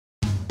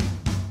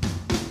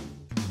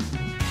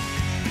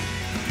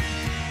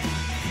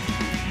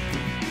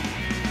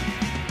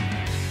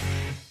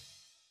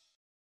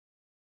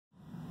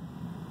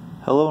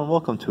Hello and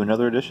welcome to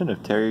another edition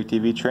of Terrier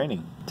TV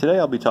Training. Today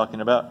I'll be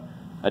talking about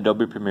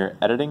Adobe Premiere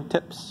editing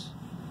tips,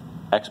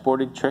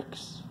 exporting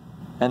tricks,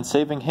 and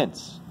saving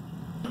hints.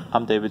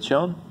 I'm David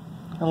Schoen,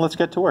 and let's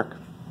get to work.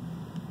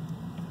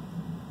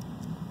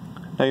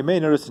 Now you may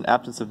notice an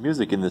absence of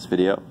music in this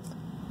video.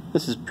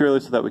 This is purely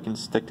so that we can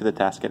stick to the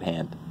task at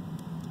hand.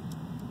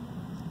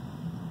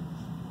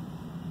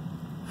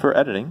 For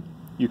editing,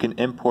 you can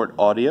import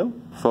audio,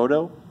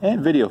 photo,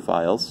 and video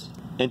files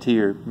into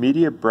your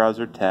Media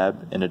Browser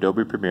tab in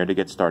Adobe Premiere to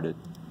get started.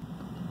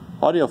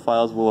 Audio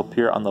files will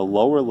appear on the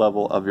lower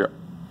level of your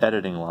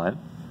editing line,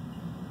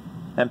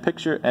 and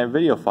picture and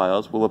video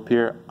files will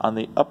appear on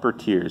the upper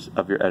tiers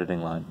of your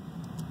editing line.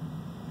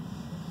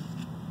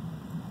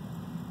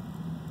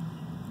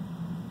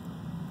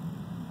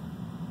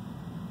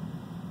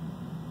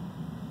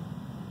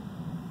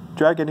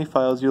 Drag any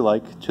files you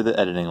like to the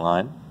editing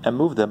line and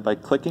move them by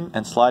clicking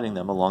and sliding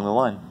them along the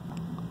line.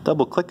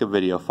 Double-click a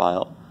video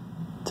file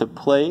to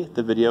play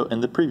the video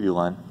in the preview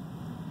line.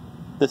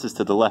 This is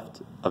to the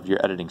left of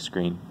your editing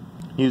screen.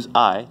 Use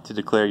I to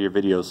declare your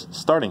video's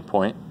starting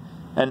point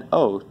and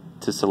O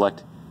to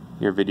select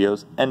your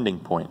video's ending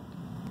point.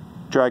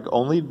 Drag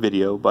only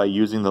video by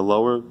using the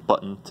lower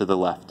button to the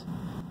left.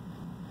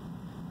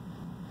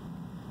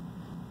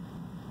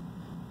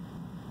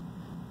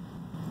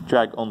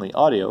 Drag only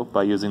audio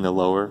by using the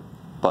lower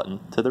button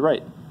to the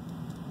right.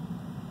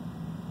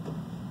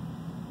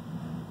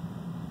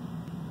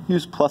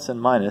 Use plus and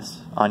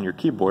minus on your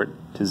keyboard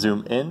to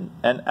zoom in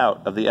and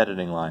out of the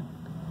editing line.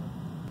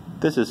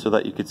 This is so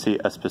that you can see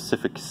a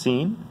specific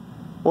scene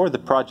or the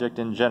project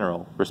in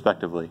general,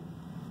 respectively.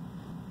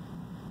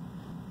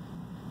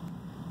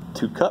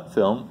 To cut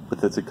film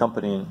with its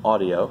accompanying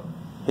audio,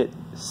 hit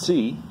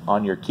C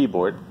on your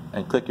keyboard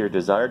and click your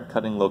desired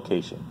cutting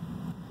location.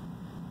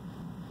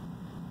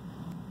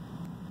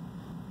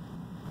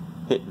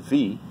 Hit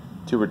V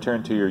to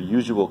return to your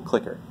usual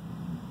clicker.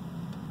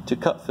 To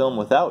cut film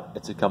without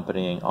its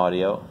accompanying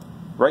audio,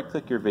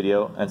 right-click your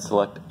video and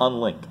select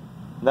Unlink.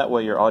 That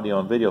way your audio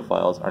and video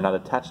files are not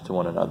attached to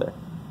one another.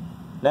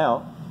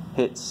 Now,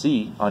 hit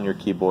C on your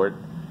keyboard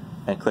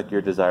and click your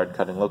desired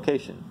cutting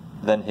location.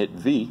 Then hit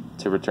V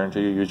to return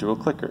to your usual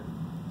clicker,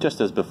 just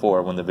as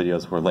before when the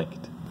videos were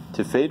linked.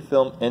 To fade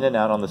film in and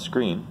out on the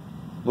screen,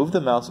 move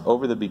the mouse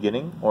over the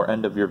beginning or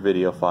end of your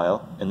video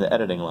file in the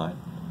editing line.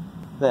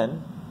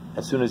 Then,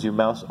 as soon as you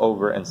mouse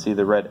over and see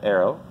the red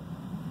arrow,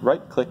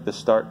 right-click the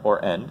start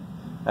or end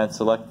and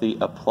select the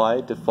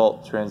Apply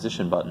Default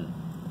Transition button.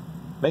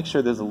 Make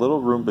sure there's a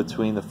little room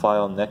between the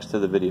file next to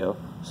the video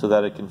so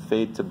that it can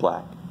fade to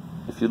black.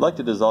 If you'd like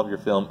to dissolve your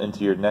film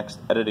into your next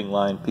editing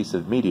line piece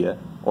of media,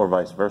 or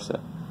vice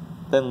versa,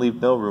 then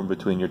leave no room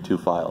between your two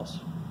files.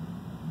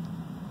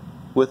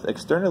 With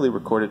externally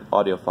recorded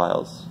audio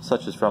files,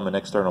 such as from an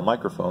external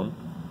microphone,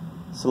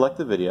 select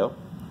the video,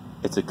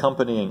 its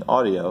accompanying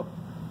audio,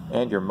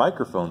 and your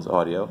microphone's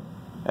audio,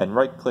 and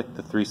right-click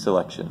the three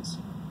selections.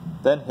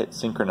 Then hit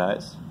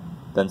Synchronize,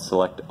 then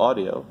select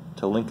Audio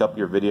to link up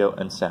your video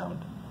and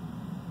sound.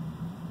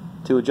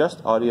 To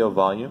adjust audio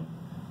volume,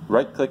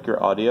 right-click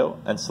your audio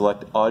and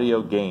select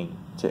Audio Gain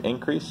to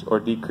increase or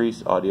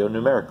decrease audio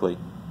numerically.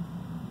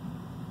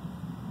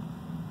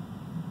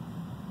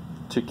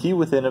 To key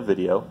within a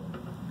video,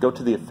 go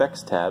to the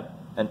Effects tab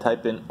and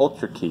type in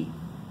Ultra Key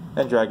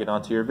and drag it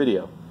onto your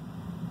video.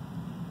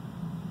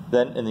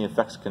 Then in the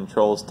Effects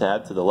Controls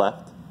tab to the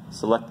left,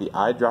 select the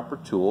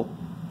eyedropper tool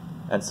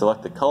and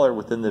select the color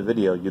within the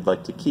video you'd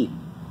like to key.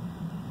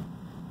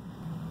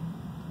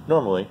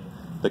 Normally,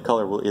 the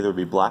color will either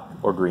be black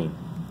or green.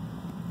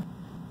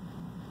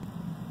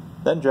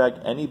 Then drag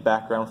any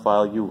background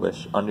file you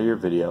wish under your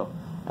video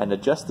and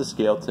adjust the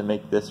scale to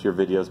make this your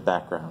video's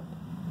background.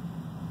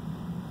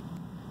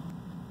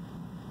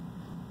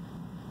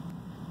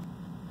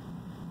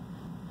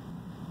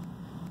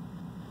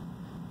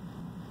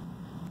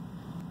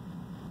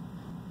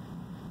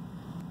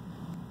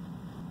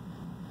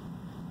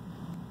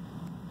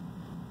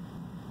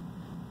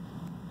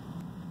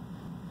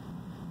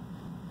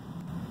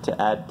 To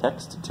add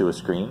text to a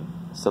screen,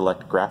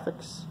 select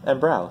Graphics and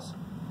browse.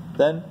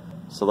 Then,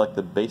 select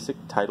the Basic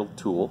Title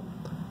tool,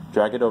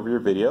 drag it over your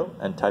video,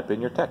 and type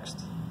in your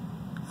text.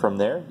 From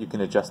there, you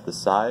can adjust the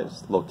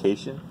size,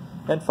 location,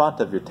 and font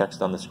of your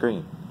text on the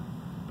screen.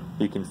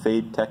 You can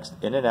fade text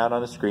in and out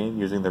on a screen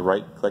using the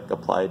right-click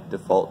Apply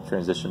Default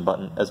Transition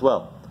button as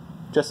well,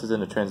 just as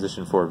in a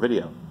transition for a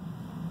video.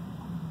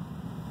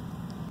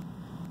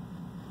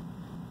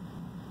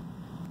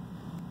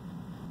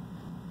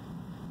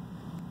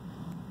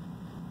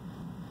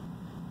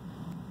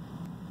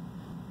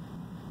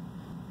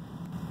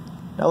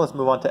 Now let's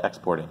move on to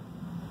exporting.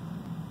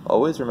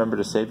 Always remember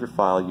to save your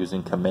file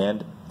using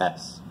Command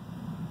S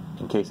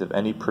in case of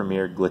any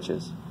Premiere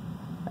glitches.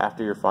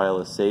 After your file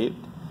is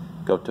saved,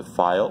 go to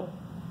File,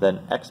 then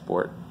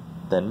Export,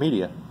 then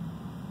Media.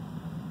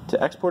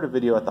 To export a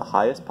video at the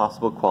highest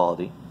possible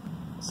quality,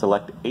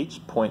 select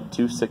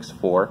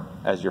H.264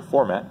 as your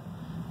format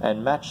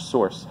and match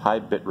source high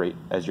bitrate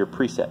as your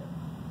preset.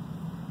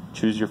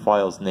 Choose your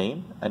file's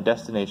name and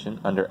destination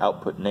under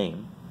Output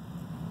Name,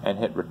 and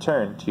hit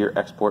Return to your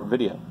export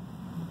video.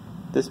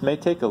 This may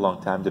take a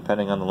long time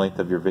depending on the length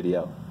of your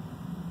video.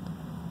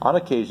 On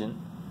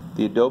occasion,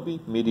 the Adobe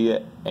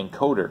Media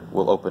Encoder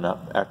will open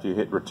up after you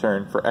hit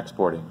Return for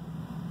exporting.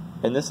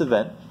 In this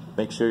event,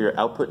 make sure your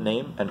output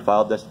name and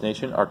file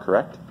destination are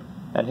correct,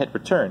 and hit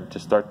Return to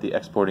start the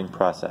exporting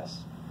process.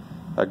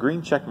 A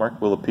green check mark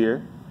will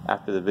appear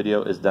after the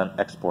video is done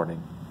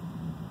exporting.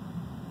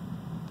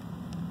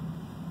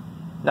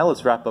 Now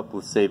let's wrap up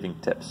with saving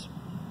tips.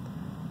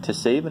 To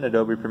save an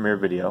Adobe Premiere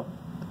video,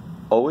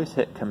 always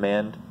hit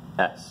Command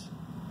S.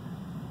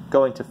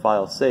 Going to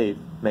File Save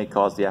may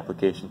cause the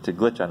application to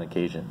glitch on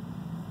occasion.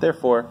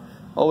 Therefore,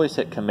 always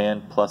hit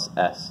Command plus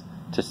S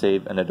to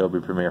save an Adobe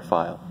Premiere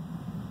file.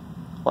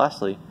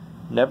 Lastly,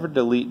 never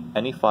delete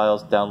any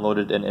files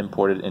downloaded and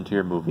imported into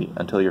your movie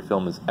until your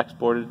film is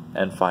exported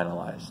and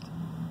finalized.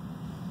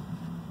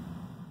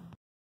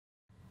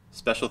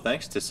 Special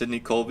thanks to Sydney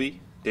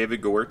Colby,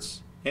 David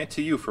Gewirtz, and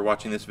to you for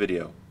watching this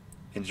video.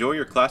 Enjoy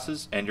your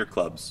classes and your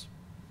clubs.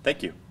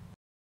 Thank you.